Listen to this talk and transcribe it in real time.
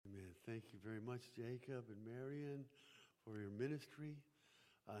Thank you very much, Jacob and Marion, for your ministry.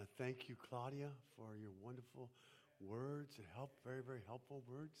 Thank you, Claudia, for your wonderful words and very, very helpful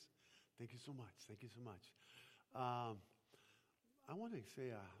words. Thank you so much. Thank you so much. I want to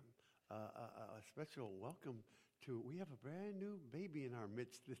say a special welcome to, we have a brand new baby in our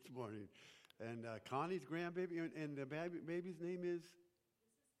midst this morning. And Connie's grandbaby, and the baby's name is?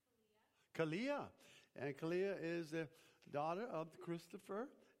 Kalia. And Kalia is the daughter of Christopher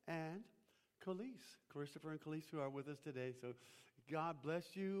and Khalees. Christopher and Khalees, who are with us today. So God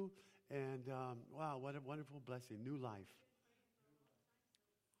bless you. And wow, what a wonderful blessing. New life.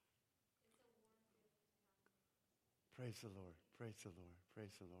 Praise the Lord. Praise the Lord.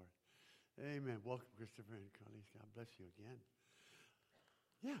 Praise the Lord. Amen. Welcome, Christopher and Khalees. God bless you again.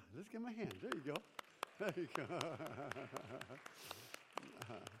 Yeah, let's give him a hand. There you go. There you go.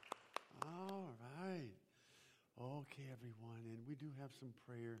 All right. Okay, everyone. And we do have some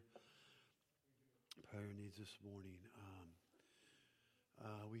prayer needs this morning.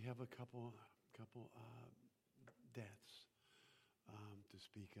 We have a couple deaths to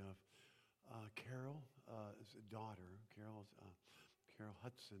speak of. Carol's daughter, Carol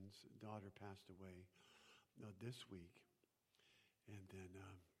Hudson's daughter passed away this week. And then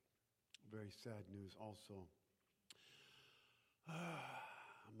very sad news also.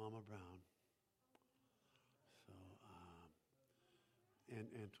 Mama Brown. So, and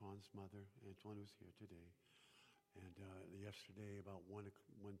Antoine's mother. Antoine was here today. And yesterday about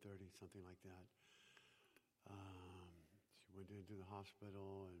 1:30, something like that. She went into the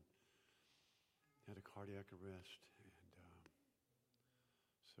hospital and had a cardiac arrest. And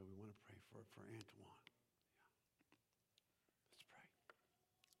so we want to pray for Antoine. Let's pray.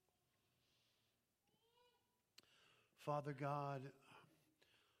 Father God,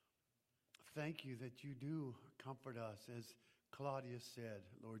 thank you that you do comfort us. As Claudia said,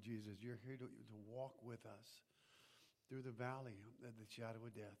 Lord Jesus, you're here to walk with us through the valley of the shadow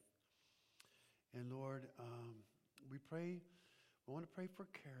of death. And Lord, we want to pray for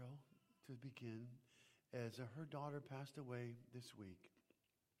Carol to begin, as her daughter passed away this week.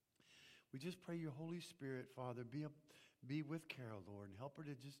 We just pray your Holy Spirit, Father, be with Carol, Lord, and help her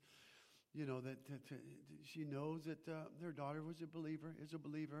to just, that she knows that her daughter is a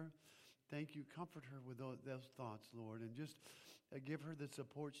believer. Thank you. Comfort her with those thoughts, Lord, and just give her the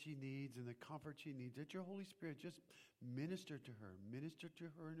support she needs and the comfort she needs. That your Holy Spirit just minister to her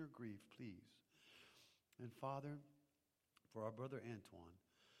in her grief, please. And Father, for our brother Antoine,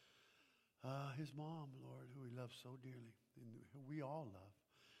 his mom, Lord, who he loves so dearly, and who we all love,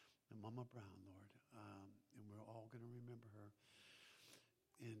 and Mama Brown, Lord, and we're all going to remember her.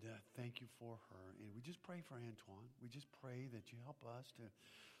 And thank you for her. And we just pray for Antoine. We just pray that you help us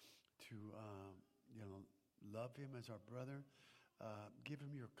to love him as our brother. Give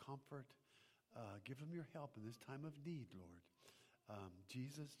him your comfort. Give him your help in this time of need, Lord.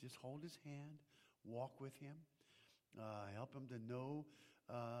 Jesus, just hold his hand. Walk with him. Help him to know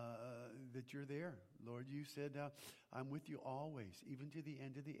that you're there. Lord, you said, I'm with you always, even to the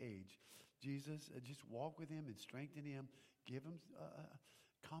end of the age. Jesus, just walk with him and strengthen him. Give him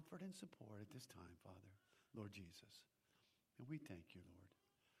comfort and support at this time, Father, Lord Jesus. And we thank you, Lord.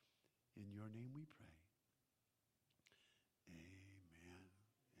 In your name we pray. Amen and amen.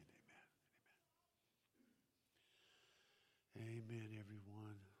 Amen,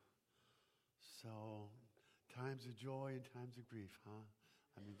 everyone. So, times of joy and times of grief, huh?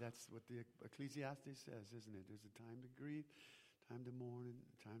 I mean, that's what the Ecclesiastes says, isn't it? There's a time to grieve, time to mourn, and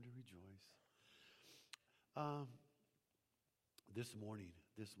a time to rejoice. This morning,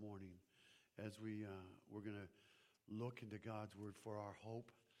 as we're going to look into God's word for our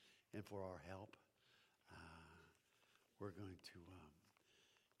hope and for our help, we're going to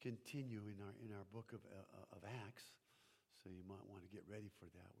continue in our book of Acts. So you might want to get ready for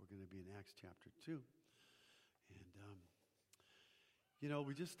that. We're going to be in Acts chapter 2. And,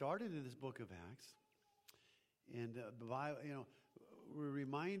 we just started in this book of Acts. And, we're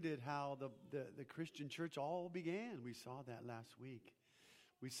reminded how the Christian church all began. We saw that last week.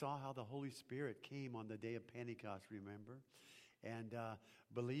 We saw how the Holy Spirit came on the day of Pentecost, remember? And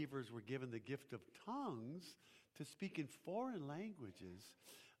believers were given the gift of tongues to speak in foreign languages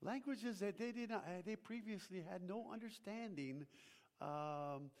that they previously had no understanding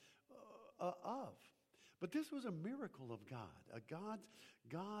of. But this was a miracle of God,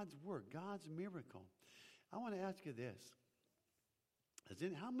 God's work, God's miracle. I want to ask you this.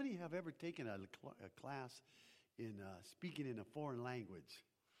 How many have ever taken a class in speaking in a foreign language?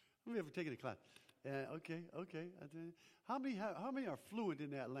 How many have ever taken a class? Okay. How many are fluent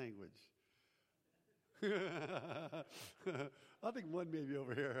in that language? I think one maybe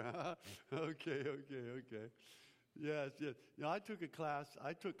over here. Okay. Yes. You know, I took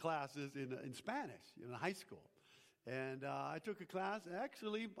classes in Spanish in high school. And I took a class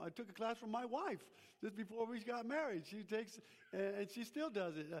from my wife just before we got married. She takes, and she still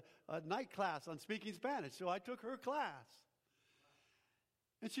does it, a night class on speaking Spanish. So I took her class.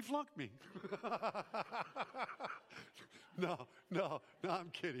 And she flunked me. No, I'm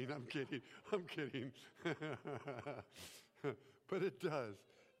kidding. But it does.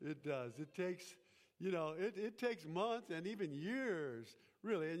 It takes, it takes months and even years,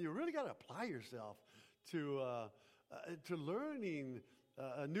 really. And you really got to apply yourself to learning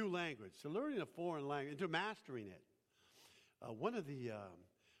a new language, to learning a foreign language, and to mastering it. One of the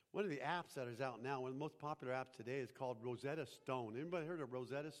apps that is out now, one of the most popular apps today, is called Rosetta Stone. Anybody heard of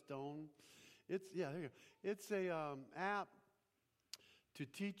Rosetta Stone? There you go. It's a app to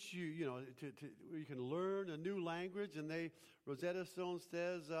teach you, where you can learn a new language. And Rosetta Stone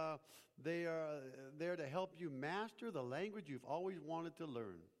says they are there to help you master the language you've always wanted to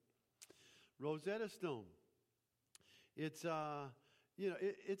learn. Rosetta Stone. It's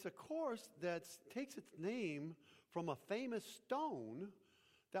it's a course that takes its name from a famous stone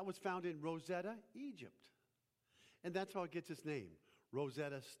that was found in Rosetta, Egypt. And that's how it gets its name,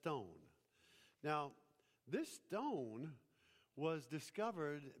 Rosetta Stone. Now, this stone was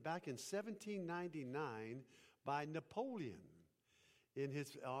discovered back in 1799 by Napoleon in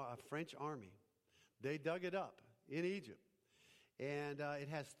his French army. They dug it up in Egypt. And it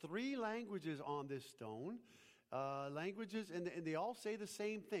has 3 languages on this stone. Languages, and they all say the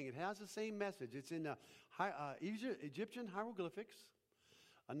same thing. It has the same message. It's in Egyptian hieroglyphics,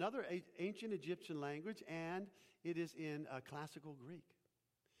 another ancient Egyptian language, and it is in classical Greek.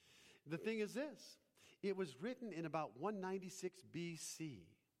 The thing is this. It was written in about 196 BC.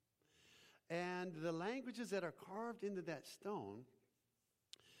 And the languages that are carved into that stone,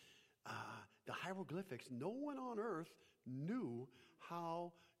 the hieroglyphics, no one on earth knew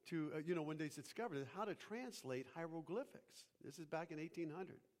how to, when they discovered it, how to translate hieroglyphics. This is back in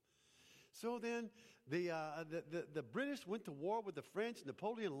 1800. So then the British went to war with the French.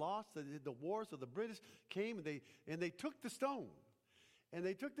 Napoleon lost the war, so the British came and they took the stone. And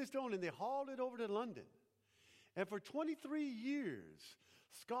they took the stone and they hauled it over to London. And for 23 years,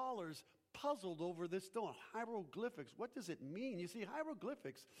 scholars puzzled over this stone. Hieroglyphics, what does it mean? You see,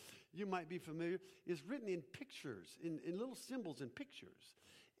 hieroglyphics, you might be familiar, is written in pictures, in little symbols and pictures.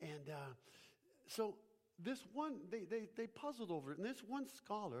 And so this one, they puzzled over it. And this one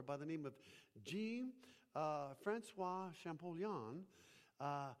scholar by the name of Jean-Francois Champollion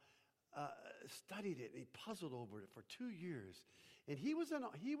studied it, and he puzzled over it for 2 years. And he was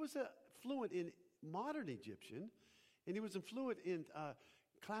fluent in modern Egyptian, and he was fluent in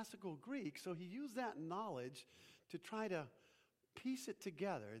classical Greek, so he used that knowledge to try to piece it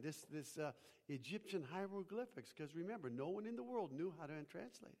together, this Egyptian hieroglyphics, because remember, no one in the world knew how to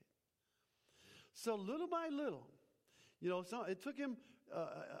translate it. So little by little, it took him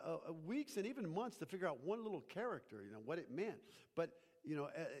weeks and even months to figure out one little character, what it meant. But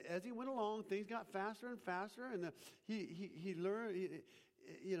as he went along, things got faster and faster, and he learned.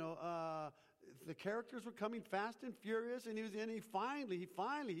 The characters were coming fast and furious, and he finally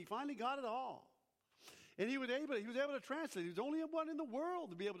got it all. And he was able to translate. He was the only one in the world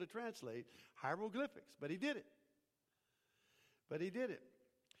to be able to translate hieroglyphics, but he did it.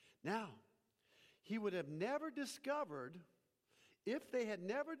 Now, he would have never discovered, if they had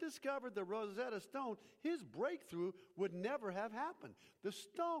never discovered the Rosetta Stone, his breakthrough would never have happened. The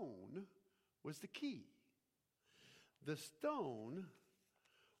stone was the key. The stone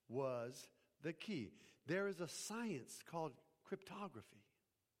was the key. There is a science called cryptography.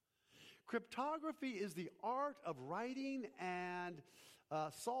 Cryptography is the art of writing and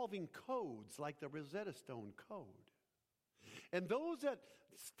solving codes like the Rosetta Stone code. And those that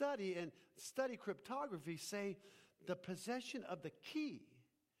study cryptography say the possession of the key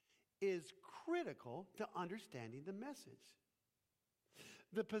is critical to understanding the message.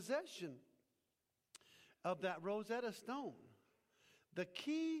 The possession of that Rosetta Stone, the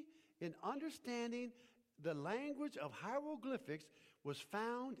key in understanding the language of hieroglyphics, was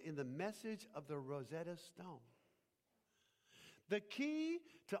found in the message of the Rosetta Stone. The key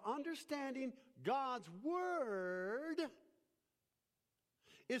to understanding God's Word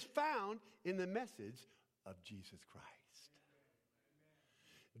is found in the message of Jesus Christ.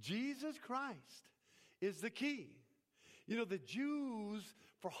 Jesus Christ is the key. The Jews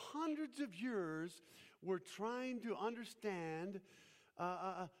for hundreds of years were trying to understand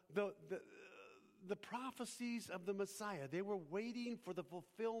the prophecies of the Messiah. They were waiting for the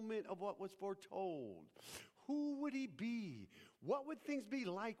fulfillment of what was foretold. Who would he be? What would things be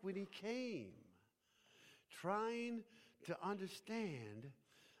like when he came? Trying to understand.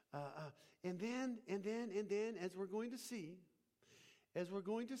 And then, as we're going to see,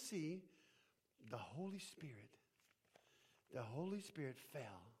 the Holy Spirit fell.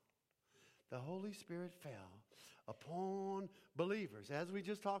 The Holy Spirit fell upon believers, as we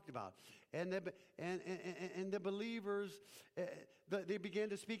just talked about. And the believers, they began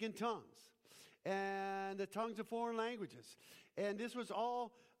to speak in tongues. And the tongues of foreign languages. And this was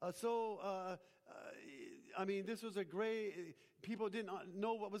all this was a great, people didn't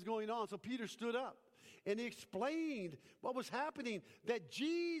know what was going on. So Peter stood up and he explained what was happening, that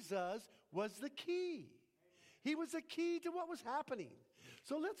Jesus was the key. He was the key to what was happening.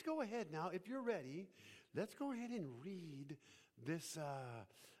 So let's go ahead now, if you're ready, let's go ahead and read this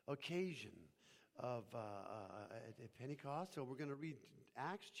occasion of at Pentecost. So we're going to read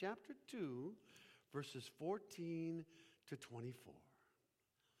Acts chapter 2, verses 14 to 24.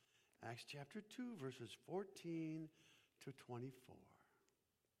 Acts chapter 2, verses 14 to 24.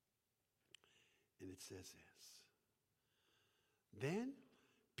 And it says this. Then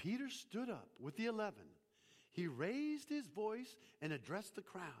Peter stood up with the 11. He raised his voice and addressed the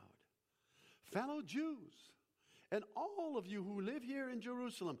crowd. Fellow Jews, and all of you who live here in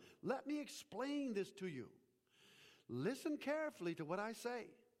Jerusalem, let me explain this to you. Listen carefully to what I say.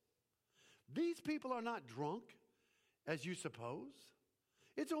 These people are not drunk, as you suppose.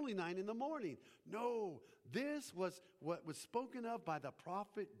 It's only 9 a.m. No, this was what was spoken of by the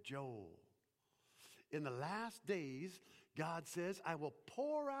prophet Joel. In the last days, God says, I will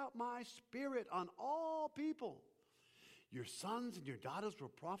pour out my spirit on all people. Your sons and your daughters will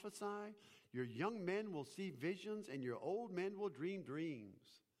prophesy. Your young men will see visions, and your old men will dream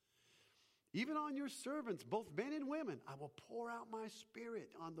dreams. Even on your servants, both men and women, I will pour out my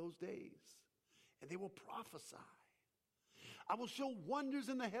spirit on those days, and they will prophesy. I will show wonders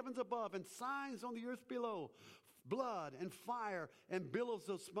in the heavens above and signs on the earth below, blood and fire and billows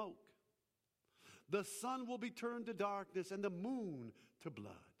of smoke. The sun will be turned to darkness and the moon to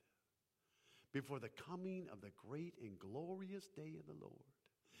blood before the coming of the great and glorious day of the Lord.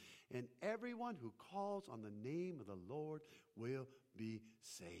 And everyone who calls on the name of the Lord will be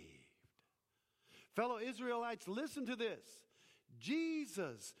saved. Fellow Israelites, listen to this.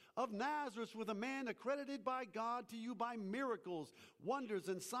 Jesus of Nazareth was a man accredited by God to you by miracles, wonders,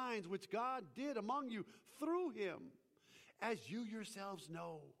 and signs which God did among you through him, as you yourselves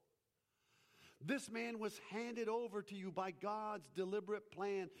know. This man was handed over to you by God's deliberate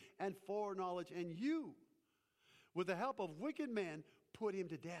plan and foreknowledge, and you, with the help of wicked men, put him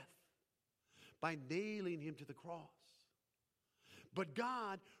to death by nailing him to the cross. But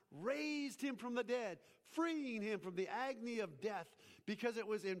God raised him from the dead, freeing him from the agony of death, because it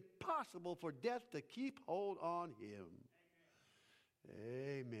was impossible for death to keep hold on him.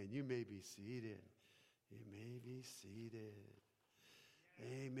 Amen. You may be seated. You may be seated.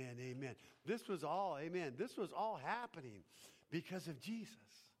 Amen. Amen. This was all happening because of Jesus.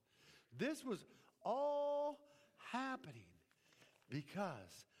 This was all happening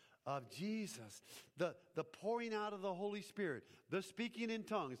because of Jesus. The pouring out of the Holy Spirit, the speaking in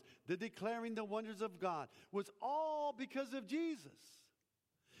tongues, the declaring the wonders of God was all because of Jesus.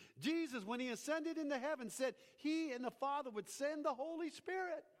 Jesus, when he ascended into heaven, said he and the Father would send the Holy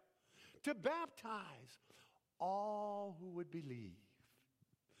Spirit to baptize all who would believe.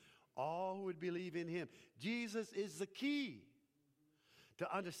 All who would believe in him. Jesus is the key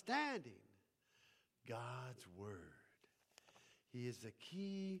to understanding God's word. He is the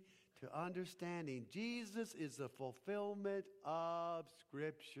key to understanding. Jesus is the fulfillment of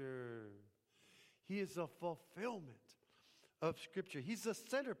Scripture. He is the fulfillment of Scripture. He's the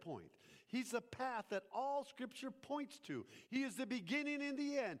center point. He's the path that all Scripture points to. He is the beginning and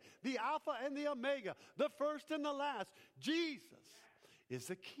the end, the Alpha and the Omega, the first and the last. Jesus is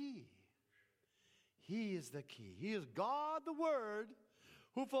the key. He is the key. He is God the Word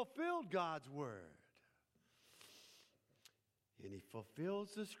who fulfilled God's Word. And he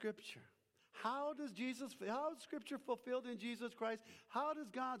fulfills the Scripture. How is Scripture fulfilled in Jesus Christ? How does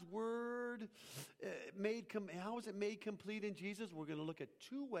God's Word how is it made complete in Jesus? We're going to look at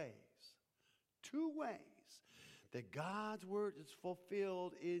two ways. Two ways that God's Word is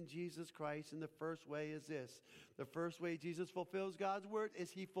fulfilled in Jesus Christ. And the first way is this. The first way Jesus fulfills God's Word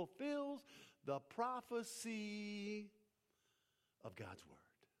is he fulfills the prophecy of God's Word.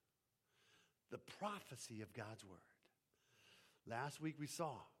 The prophecy of God's Word. Last week we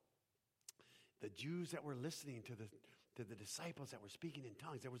saw the Jews that were listening to to the disciples that were speaking in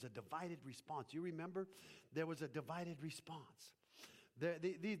tongues, there was a divided response. You remember? There was a divided response.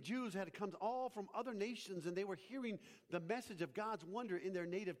 The Jews had come all from other nations, and they were hearing the message of God's wonder in their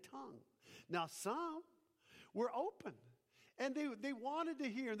native tongue. Now, some were open, and they wanted to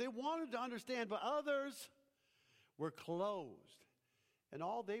hear, they wanted to understand, but others were closed. And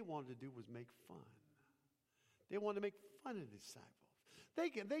all they wanted to do was make fun. They wanted to make fun of the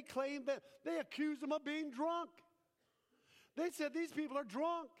disciples. They claimed that they accused them of being drunk. They said these people are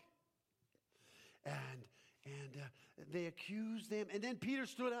drunk. And they accused them. And then Peter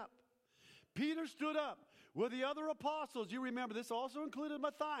stood up. Peter stood up with the other apostles. You remember this also included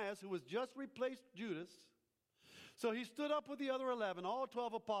Matthias, who was just replaced Judas. So he stood up with the other 11, all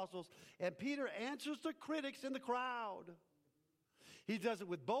 12 apostles. And Peter answers the critics in the crowd. He does it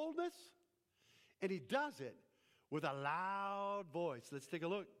with boldness. And he does it with a loud voice. Let's take a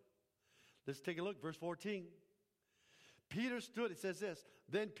look. Let's take a look. Verse 14. Peter stood, it says this,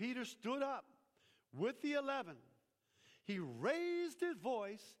 then Peter stood up with the 11. He raised his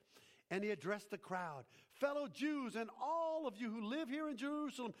voice and he addressed the crowd. Fellow Jews and all of you who live here in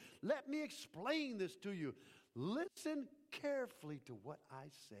Jerusalem, let me explain this to you. Listen carefully to what I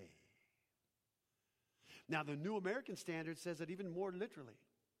say. Now, the New American Standard says it even more literally.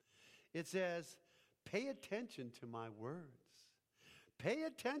 It says, pay attention to my words. Pay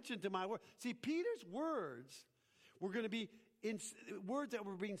attention to my words. See, Peter's words were going to be words that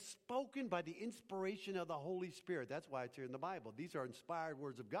were being spoken by the inspiration of the Holy Spirit. That's why it's here in the Bible. These are inspired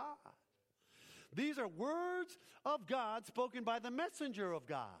words of God. These are words of God spoken by the messenger of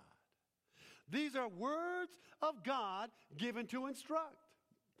God. These are words of God given to instruct.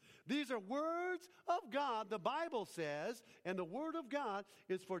 These are words of God, the Bible says, and the word of God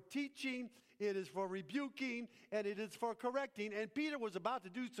is for teaching, it is for rebuking, and it is for correcting. And Peter was about to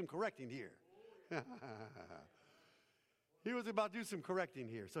do some correcting here. He was about to do some correcting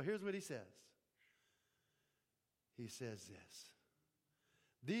here. So here's what he says. He says this.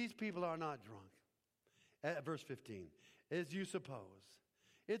 These people are not drunk. At verse 15. As you suppose.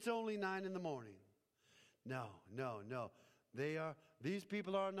 It's only 9 a.m. No. These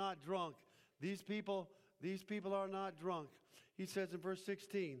people are not drunk. These people are not drunk. He says in verse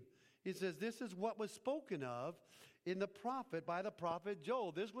 16. He says, this is what was spoken of by the prophet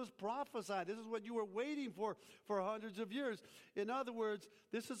Joel. This was prophesied. This is what you were waiting for hundreds of years. In other words,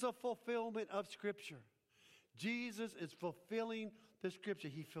 this is a fulfillment of Scripture. Jesus is fulfilling the Scripture.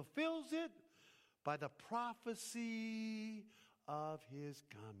 He fulfills it by the prophecy of his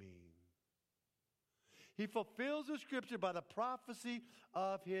coming. He fulfills the Scripture by the prophecy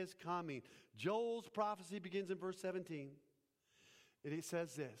of his coming. Joel's prophecy begins in verse 17. And it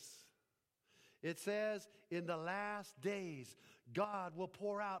says this. It says, in the last days, God will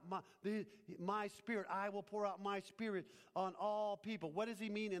pour out my Spirit. I will pour out my Spirit on all people. What does he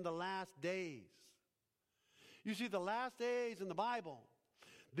mean in the last days? You see, the last days in the Bible,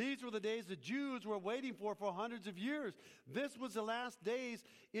 these were the days the Jews were waiting for hundreds of years. This was the last days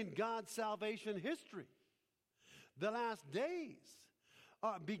in God's salvation history. The last days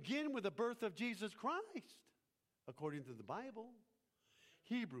begin with the birth of Jesus Christ, according to the Bible.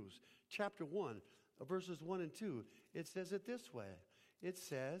 Hebrews chapter 1, verses 1 and 2, it says it this way. It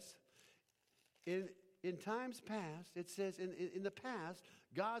says, in times past, it says, in the past,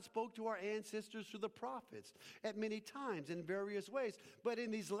 God spoke to our ancestors through the prophets at many times in various ways. But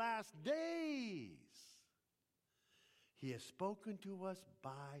in these last days, he has spoken to us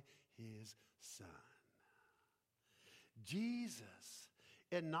by his Son. Jesus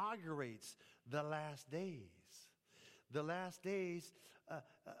inaugurates the last days. The last days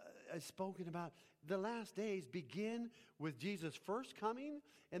is spoken about. The last days begin with Jesus' first coming,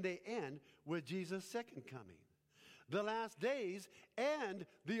 and they end with Jesus' second coming. The last days end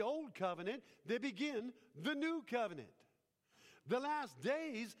the old covenant. They begin the new covenant. The last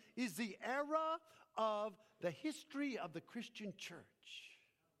days is the era of the history of the Christian church.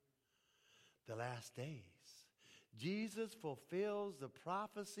 The last days. Jesus fulfills the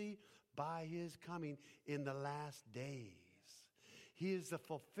prophecy by his coming in the last days. He is the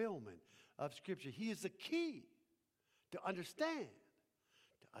fulfillment of Scripture. He is the key to understand it.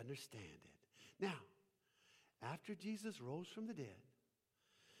 Now, after Jesus rose from the dead,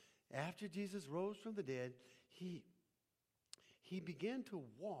 he began to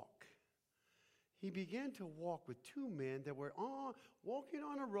walk. He began to walk with two men that were walking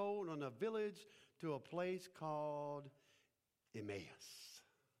on a road on a village to a place called Emmaus.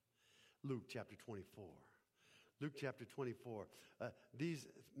 Luke chapter 24. These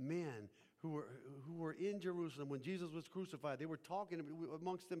men who were in Jerusalem when Jesus was crucified. They were talking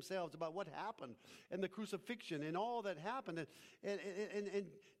amongst themselves about what happened and the crucifixion and all that happened. And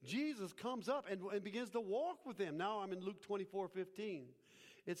Jesus comes up and begins to walk with them. Now I'm in Luke 24:15.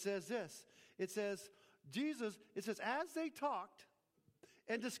 It says this. It says, as they talked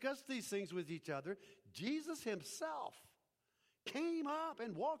and discussed these things with each other, Jesus himself came up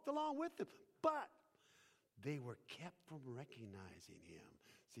and walked along with them. But they were kept from recognizing him.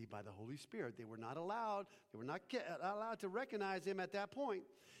 See, by the Holy Spirit, they were not allowed to recognize him at that point.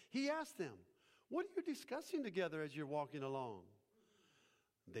 He asked them, what are you discussing together as you're walking along?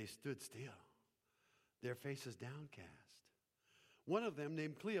 They stood still, their faces downcast. One of them,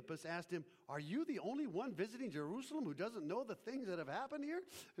 named Cleopas, asked him, are you the only one visiting Jerusalem who doesn't know the things that have happened here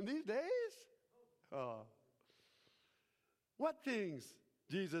in these days? What things?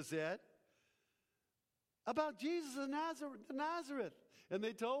 Jesus said. About Jesus of Nazareth. And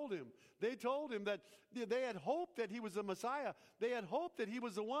they told him that they had hoped that he was the Messiah. They had hoped that he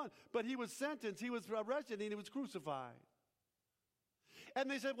was the one, but he was sentenced, he was arrested, and he was crucified. And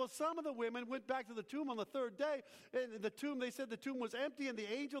they said, well, some of the women went back to the tomb on the third day. And they said the tomb was empty, and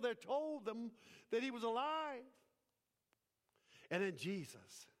the angel there told them that he was alive. And then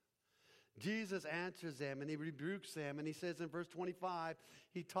Jesus answers them, and he rebukes them, and he says in verse 25,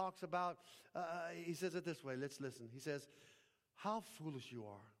 he talks about, he says it this way, let's listen. He says, how foolish you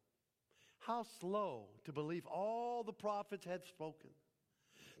are. How slow to believe all the prophets had spoken.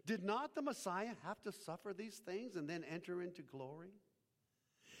 Did not the Messiah have to suffer these things and then enter into glory?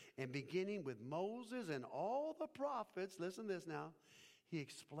 And beginning with Moses and all the prophets, listen to this now, he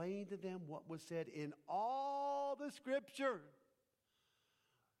explained to them what was said in all the scripture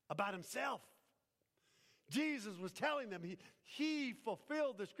about himself. Jesus was telling them he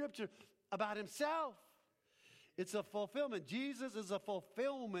fulfilled the scripture about himself. It's a fulfillment. Jesus is a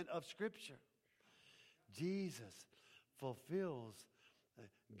fulfillment of scripture. Jesus fulfills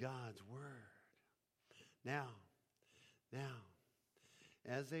God's word. Now,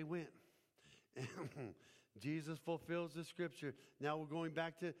 as they went, Jesus fulfills the scripture. Now we're going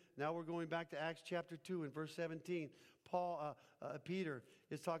back to Acts chapter 2 and verse 17. Peter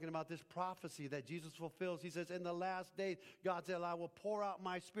is talking about this prophecy that Jesus fulfills. He says, in the last days, God said, I will pour out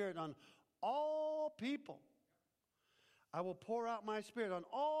my spirit on all people. I will pour out my spirit on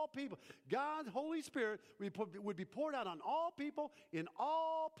all people. God's Holy Spirit would be poured out on all people in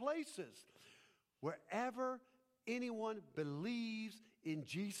all places. Wherever anyone believes in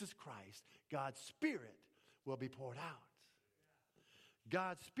Jesus Christ, God's Spirit will be poured out.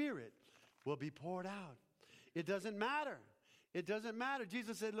 God's Spirit will be poured out. It doesn't matter. It doesn't matter.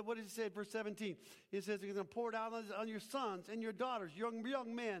 Jesus said, what did he say, verse 17? He says, he's going to pour it out on your sons and your daughters, young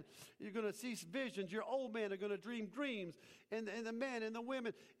men. You're going to see visions. Your old men are going to dream dreams. And the men and the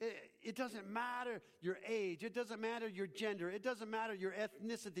women. It doesn't matter your age. It doesn't matter your gender. It doesn't matter your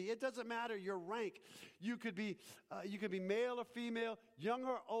ethnicity. It doesn't matter your rank. You could be male or female, young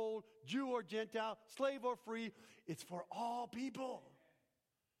or old, Jew or Gentile, slave or free. It's for all people.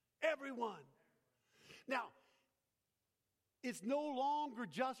 Everyone. Now, it's no longer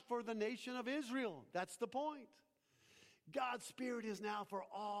just for the nation of Israel. That's the point. God's Spirit is now for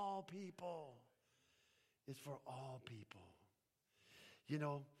all people. It's for all people. You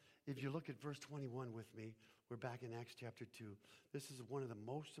know, if you look at verse 21 with me, we're back in Acts chapter 2. This is one of the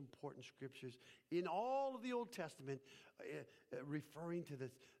most important scriptures in all of the Old Testament referring to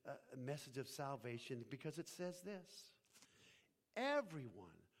this message of salvation, because it says this: everyone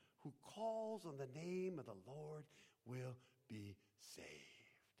who calls on the name of the Lord will be saved.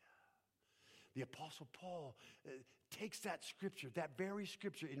 The Apostle Paul takes that scripture, that very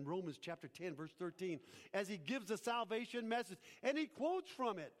scripture in Romans chapter 10, verse 13, as he gives the salvation message, and he quotes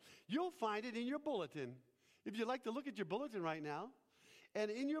from it. You'll find it in your bulletin. If you'd like to look at your bulletin right now, and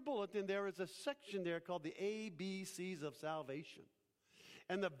in your bulletin there is a section there called the ABCs of salvation.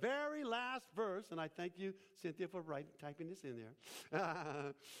 And the very last verse, and I thank you, Cynthia, for typing this in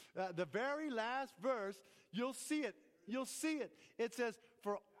there. The very last verse, you'll see it. You'll see it. It says,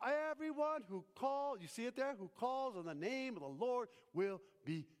 for everyone who calls, you see it there, who calls on the name of the Lord will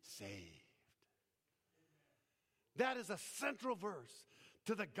be saved. That is a central verse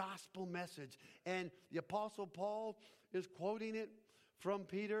to the gospel message. And the Apostle Paul is quoting it from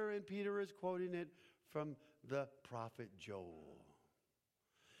Peter, and Peter is quoting it from the prophet Joel.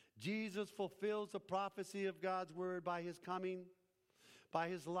 Jesus fulfills the prophecy of God's word by his coming, by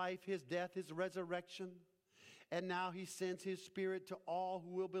his life, his death, his resurrection. And now he sends his Spirit to all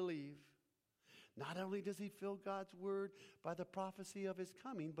who will believe. Not only does he fill God's word by the prophecy of his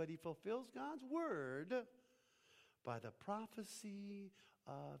coming, but he fulfills God's word by the prophecy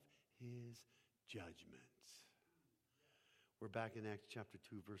of his judgments. We're back in Acts chapter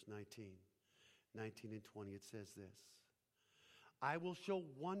 2, verse 19. 19 and 20, it says this. I will show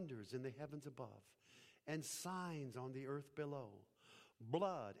wonders in the heavens above and signs on the earth below.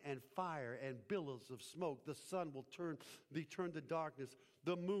 Blood and fire and billows of smoke. The sun will be turned to darkness,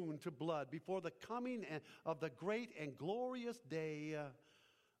 the moon to blood, before the coming of the great and glorious day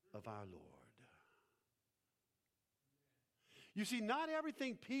of our Lord. You see, not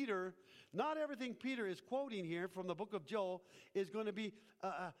everything Peter is quoting here from the book of Joel is going to be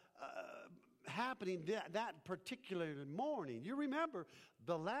happening that particular morning. You remember,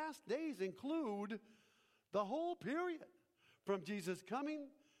 the last days include the whole period from Jesus coming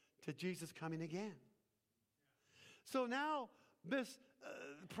to Jesus coming again. So now these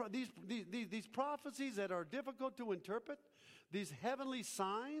prophecies that are difficult to interpret, these heavenly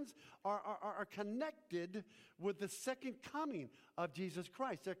signs are connected with the second coming of Jesus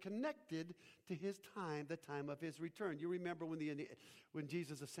Christ. They're connected to his time, the time of his return. You remember when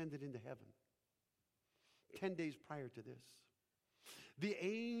Jesus ascended into heaven, 10 days prior to this. The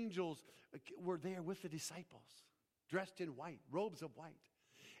angels were there with the disciples, dressed in white, robes of white.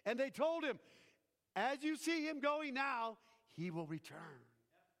 And they told him, as you see him going now, he will return.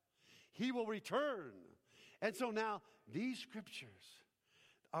 He will return. And so now these scriptures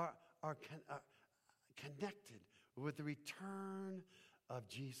are connected with the return of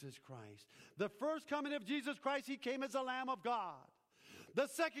Jesus Christ. The first coming of Jesus Christ, he came as the Lamb of God. The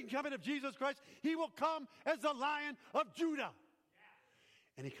second coming of Jesus Christ, he will come as the Lion of Judah.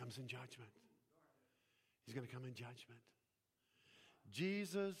 And he comes in judgment. He's going to come in judgment.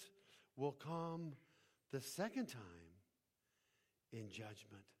 Jesus will come the second time in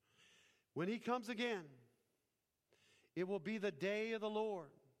judgment. When he comes again, it will be the day of the Lord.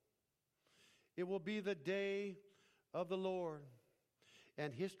 It will be the day of the Lord.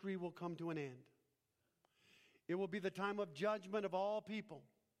 And history will come to an end. It will be the time of judgment of all people.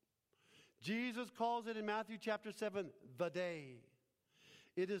 Jesus calls it in Matthew chapter 7, the day.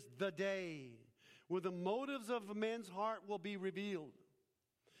 It is the day where the motives of men's heart will be revealed.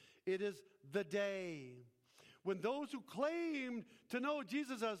 It is the day when those who claim to know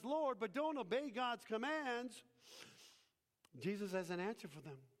Jesus as Lord but don't obey God's commands, Jesus has an answer for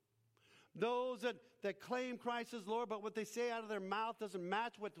them. Those that claim Christ as Lord, but what they say out of their mouth doesn't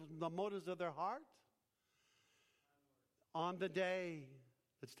match with the motives of their heart. On the day,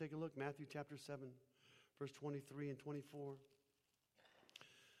 let's take a look, Matthew chapter 7, verse 23 and 24.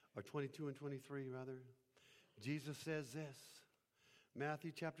 Or 22 and 23, rather. Jesus says this.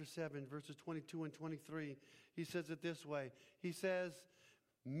 Matthew chapter 7, verses 22 and 23. He says it this way. He says,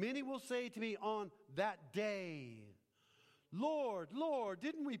 many will say to me on that day, Lord, Lord,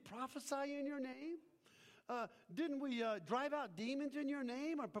 didn't we prophesy in your name? Didn't we drive out demons in your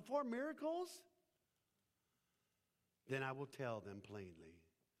name or perform miracles? Then I will tell them plainly,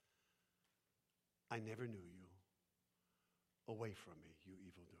 I never knew you. Away from me, you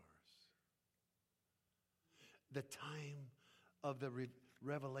evildoers. The time of the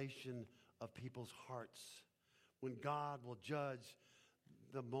revelation of people's hearts, when God will judge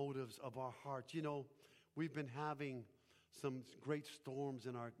the motives of our hearts. You know, we've been having some great storms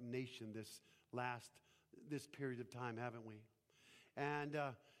in our nation this period of time, haven't we? And,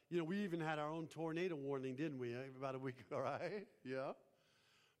 we even had our own tornado warning, didn't we? About a week ago, right? Yeah.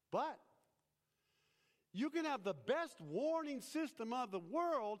 But you can have the best warning system of the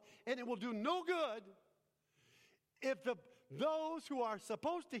world, and it will do no good if those who are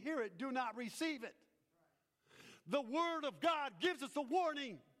supposed to hear it do not receive it. The Word of God gives us a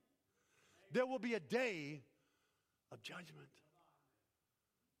warning. There will be a day of judgment.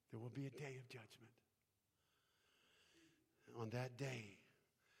 There will be a day of judgment. On that day,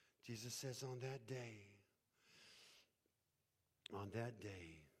 Jesus says, on that day,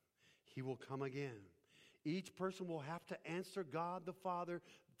 he will come again. Each person will have to answer God the Father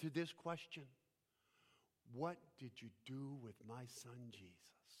to this question. What did you do with my son Jesus?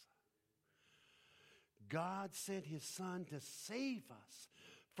 God sent his son to save us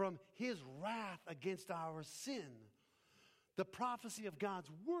from his wrath against our sin. The prophecy of God's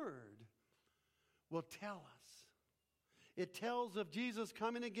word will tell us. It tells of Jesus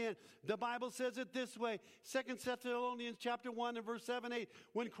coming again. The Bible says it this way, 2 Thessalonians chapter 1 and verse 7, 8.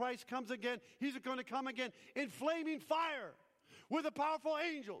 When Christ comes again, he's going to come again in flaming fire with the powerful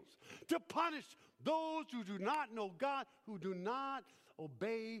angels to punish those who do not know God, who do not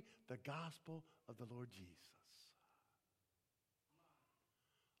obey the gospel of the Lord Jesus.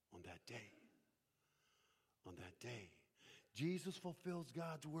 On that day, Jesus fulfills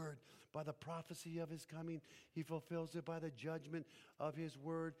God's word by the prophecy of his coming. He fulfills it by the judgment of his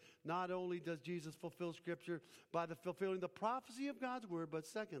word. Not only does Jesus fulfill Scripture by the fulfilling the prophecy of God's word, but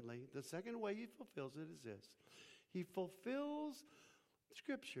secondly, the second way he fulfills it is this. He fulfills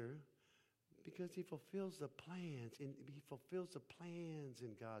Scripture because he fulfills the plans. And he fulfills the plans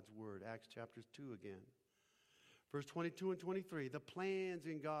in God's word. Acts chapter 2 again. Verse 22 and 23. The plans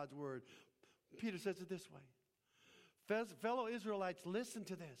in God's word. Peter says it this way. Fellow Israelites, listen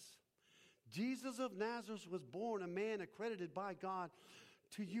to this. Jesus of Nazareth was born a man accredited by God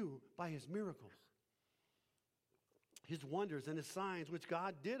to you by his miracles, his wonders, and his signs, which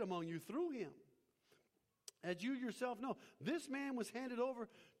God did among you through him. As you yourself know, this man was handed over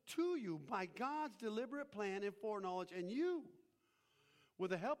to you by God's deliberate plan and foreknowledge, and you,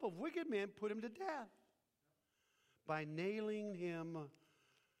 with the help of wicked men, put him to death by nailing him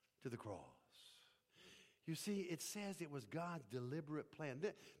to the cross. You see, it says it was God's deliberate plan.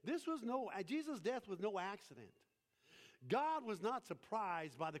 Jesus' death was no accident. God was not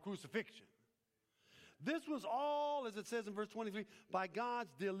surprised by the crucifixion. This was all, as it says in verse 23, by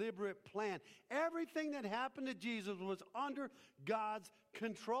God's deliberate plan. Everything that happened to Jesus was under God's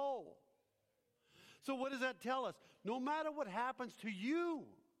control. So what does that tell us? No matter what happens to you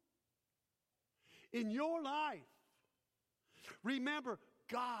in your life, remember,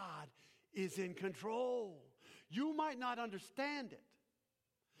 God is in control. You might not understand it,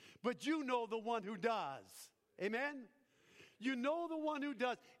 but you know the one who does. Amen? You know the one who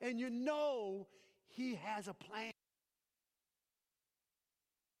does, and you know he has a plan.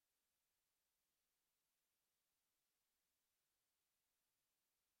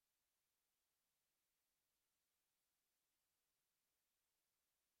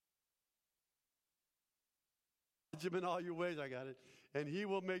 Him in all your ways, I got it. And he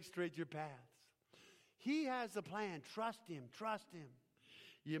will make straight your paths. He has a plan. Trust him. Trust him.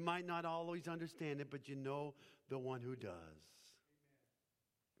 You might not always understand it, but you know the one who does. Amen.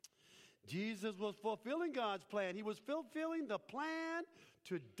 Jesus was fulfilling God's plan. He was fulfilling the plan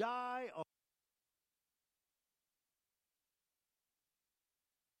to die.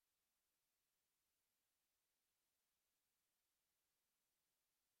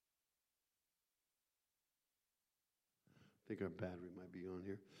 I think our battery might be on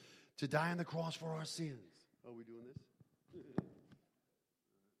here. To die on the cross for our sins. Are we doing this?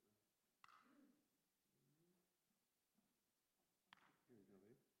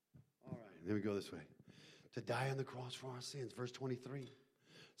 All right, then we go this way. To die on the cross for our sins. Verse 23.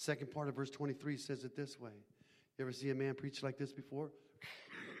 Second part of verse 23 says it this way. You ever see a man preach like this before?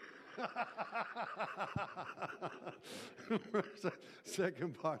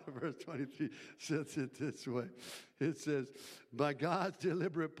 Second part of verse 23 says it this way. It says, by God's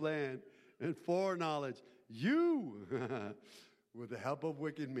deliberate plan and foreknowledge, you, with the help of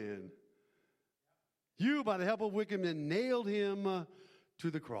wicked men, you, by the help of wicked men, nailed him to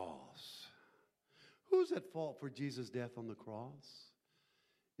the cross. Who's at fault for Jesus' death on the cross?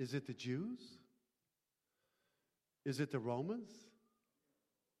 Is it the Jews? Is it the Romans?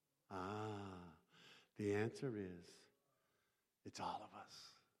 The answer is, it's all of us.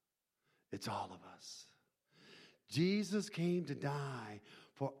 It's all of us. Jesus came to die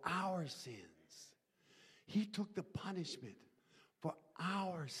for our sins. He took the punishment for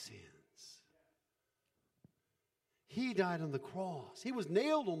our sins. He died on the cross. He was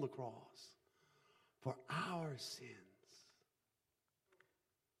nailed on the cross for our sins.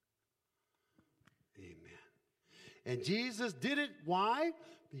 Amen. And Jesus did it. Why?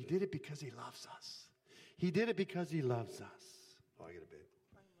 He did it because he loves us. He did it because he loves us. Oh, I get a bit.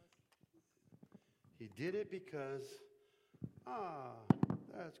 He did it because,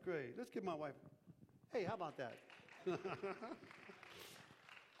 that's great. Let's give my wife, hey, how about that?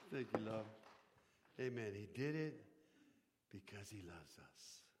 Thank you, love. Amen. He did it because he loves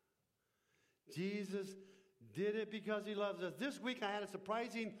us. Jesus did it because he loves us. This week I had a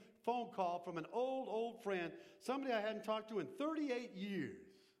surprising phone call from an old friend, somebody I hadn't talked to in 38 years.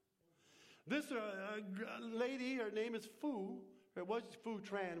 This lady, her name is Phu. It was Phu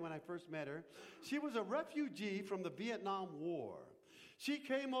Tran when I first met her. She was a refugee from the Vietnam War. She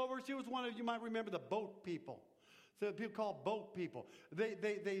came over. She was one of, you might remember, the boat people. So people called boat people.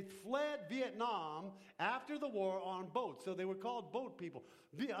 They fled Vietnam after the war on boats, so they were called boat people.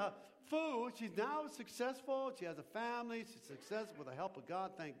 Phu, she's now successful. She has a family. She's successful with the help of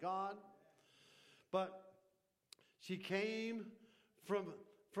God, thank God. But she came from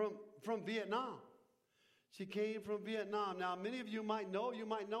Vietnam. She came from Vietnam. Now, many of you might know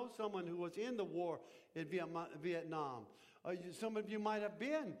someone who was in the war in Vietnam. Some of you might have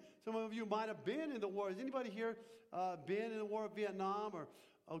been. Some of you might have been in the war. Has anybody here been in the war of Vietnam? Or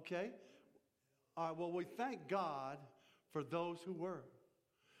okay. All right, well, we thank God for those who were.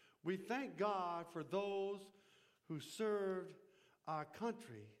 We thank God for those who served our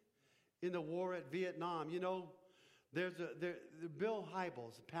country in the war at Vietnam. You know, Bill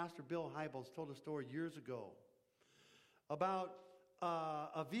Hybels, Pastor Bill Hybels told a story years ago about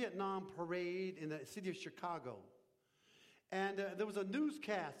a Vietnam parade in the city of Chicago. And there was a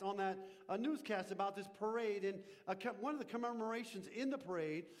newscast about this parade. And one of the commemorations in the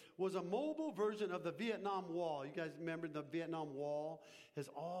parade was a mobile version of the Vietnam Wall. You guys remember the Vietnam Wall has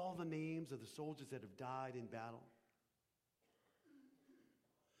all the names of the soldiers that have died in battle.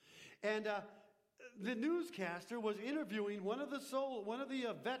 And the newscaster was interviewing one of the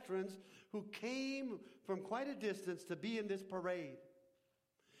veterans who came from quite a distance to be in this parade.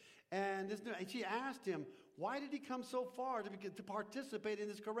 And she asked him, why did he come so far to participate in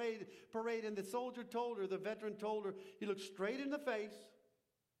this parade? And the veteran told her, he looked straight in the face.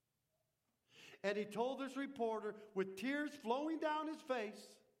 And he told this reporter with tears flowing down his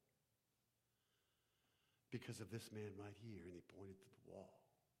face, because of this man right here. And he pointed to the wall.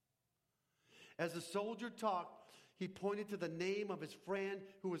 As the soldier talked, he pointed to the name of his friend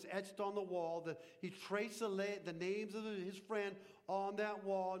who was etched on the wall. He traced the names of his friend on that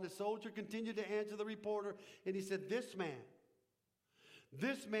wall. And the soldier continued to answer the reporter. And he said, this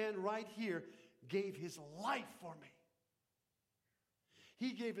man right here gave his life for me.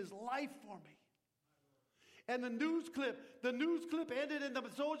 He gave his life for me. And the news clip ended and the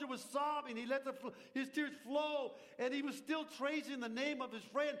soldier was sobbing. He let his tears flow. And he was still tracing the name of his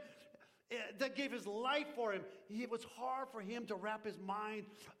friend that gave his life for him. It was hard for him to wrap his mind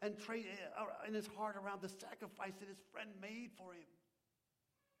and his heart around the sacrifice that his friend made for him.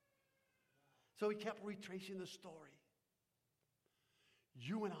 So he kept retracing the story.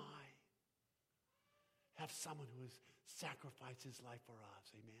 You and I have someone who has sacrificed his life for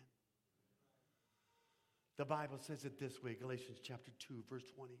us. Amen. The Bible says it this way, Galatians chapter 2, verse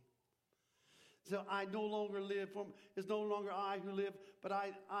 20. So I no longer live, it's no longer I who live, but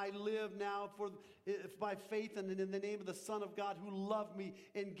I live now by faith and in the name of the Son of God who loved me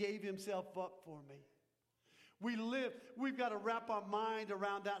and gave himself up for me. We've got to wrap our mind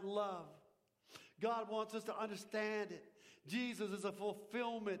around that love. God wants us to understand it. Jesus is a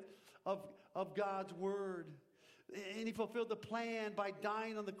fulfillment of God's word. And he fulfilled the plan by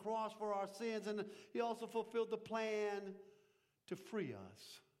dying on the cross for our sins. And he also fulfilled the plan to free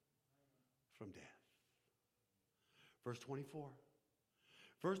us from death. Verse 24.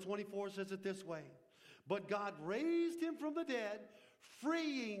 Verse 24 says it this way. But God raised him from the dead,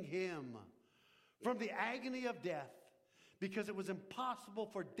 freeing him from the agony of death, because it was impossible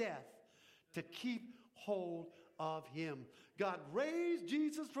for death to keep hold of him. God raised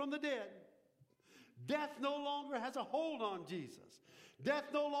Jesus from the dead. Death no longer has a hold on Jesus. Death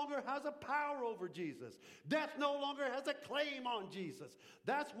no longer has a power over Jesus. Death no longer has a claim on Jesus.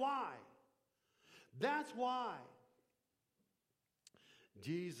 That's why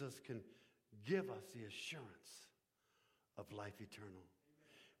Jesus can give us the assurance of life eternal.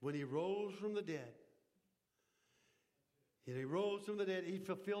 When he rose from the dead, he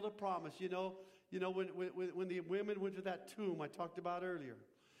fulfilled a promise. You know when the women went to that tomb I talked about earlier,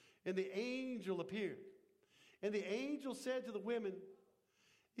 and the angel appeared. And the angel said to the women,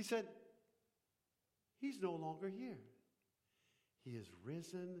 he said, he's no longer here. He is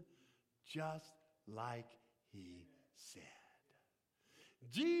risen just like he said.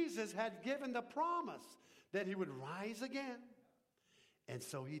 Jesus had given the promise that he would rise again. And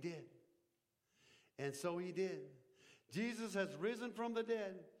so he did. And so he did. Jesus has risen from the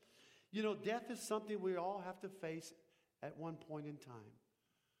dead. You know, death is something we all have to face at one point in time.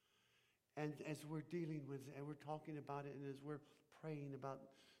 And as we're dealing with it, and we're talking about it, and as we're praying about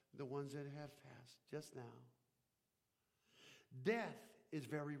the ones that have passed just now, death is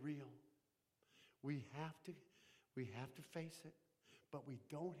very real. We have to face it, but we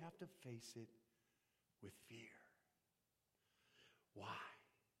don't have to face it with fear. Why?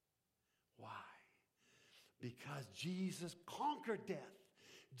 Why? Because Jesus conquered death.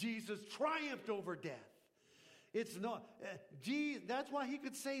 Jesus triumphed over death. It's not, that's why he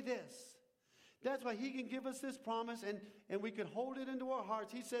could say this. That's why he can give us this promise, and we can hold it into our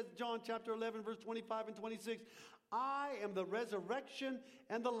hearts. He says, John chapter 11, verse 25 and 26, I am the resurrection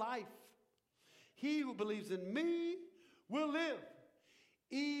and the life. He who believes in me will live,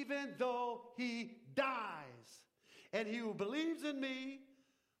 even though he dies. And he who believes in me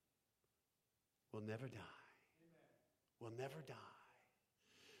will never die. Will never die.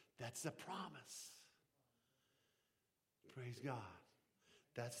 That's the promise. Praise God.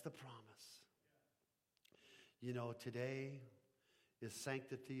 That's the promise. You know, today is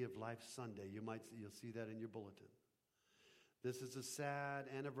Sanctity of Life Sunday. You'll see that in your bulletin. This is a sad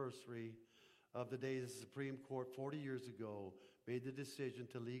anniversary of the day the Supreme Court 40 years ago made the decision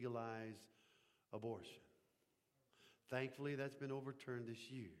to legalize abortion. Thankfully, that's been overturned this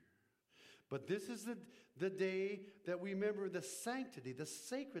year. But this is the day that we remember the sanctity, the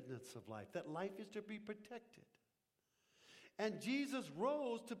sacredness of life, that life is to be protected. And Jesus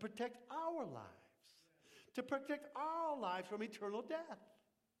rose to protect our lives, to protect our lives from eternal death.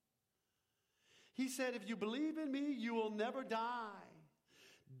 He said, if you believe in me, you will never die.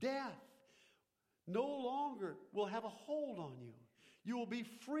 Death no longer will have a hold on you. You will be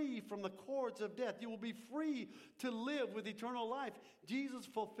free from the cords of death. You will be free to live with eternal life. Jesus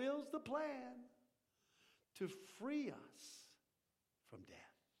fulfills the plan to free us from death.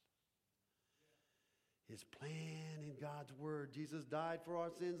 His plan in God's word. Jesus died for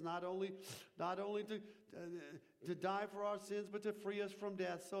our sins, not only to die for our sins, but to free us from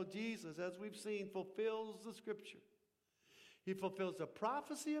death. So Jesus, as we've seen, fulfills the scripture. He fulfills the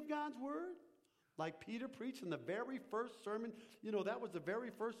prophecy of God's word, like Peter preached in the very first sermon. You know, that was the very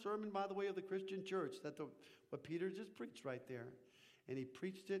first sermon, by the way, of the Christian church. What Peter just preached right there. And he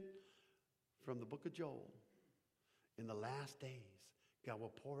preached it from the book of Joel. In the last days, God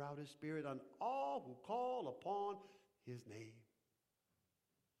will pour out his Spirit on all who call upon his name.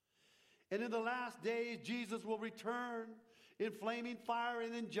 And in the last days, Jesus will return in flaming fire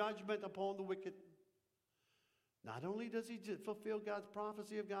and in judgment upon the wicked. Not only does he fulfill God's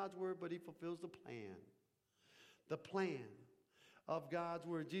prophecy of God's word, but he fulfills the plan. The plan of God's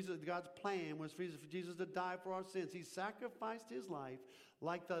word. God's plan was for Jesus to die for our sins. He sacrificed his life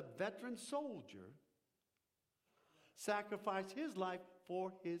like the veteran soldier sacrificed his life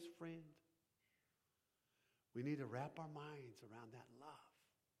for his friend. We need to wrap our minds around that love.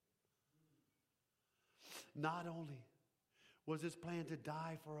 Not only was his plan to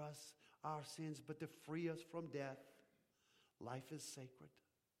die for us, our sins, but to free us from death. Life is sacred.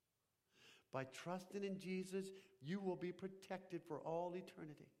 By trusting in Jesus, you will be protected for all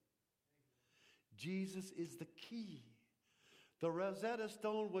eternity. Jesus is the key. The Rosetta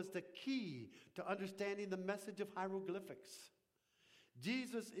Stone was the key to understanding the message of hieroglyphics.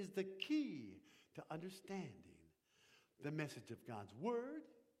 Jesus is the key to understanding the message of God's word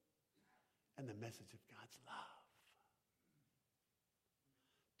and the message of God's love.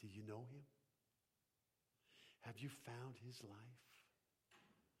 Do you know him? Have you found his life?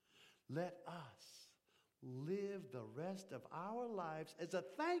 Let us live the rest of our lives as a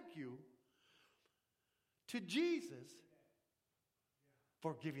thank you to Jesus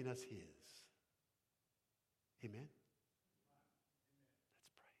for giving us his. Amen?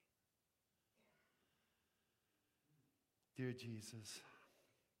 Let's pray. Dear Jesus,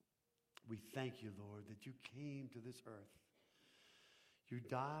 we thank you, Lord, that you came to this earth. You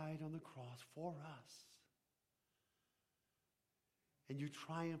died on the cross for us. And you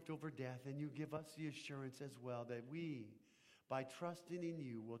triumphed over death, and you give us the assurance as well that we, by trusting in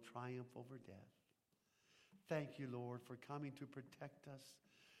you, will triumph over death. Thank you, Lord, for coming to protect us,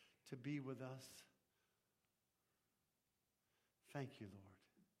 to be with us. Thank you, Lord,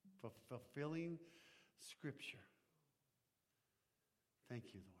 for fulfilling Scripture.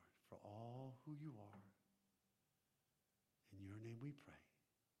 Thank you, Lord, for all who you are. In your name we pray.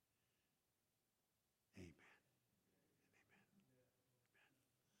 Amen.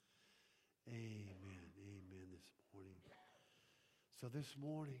 Amen. Amen this morning. So this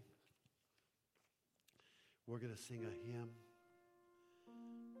morning, we're going to sing a hymn.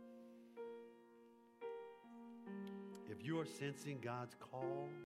 If you are sensing God's call,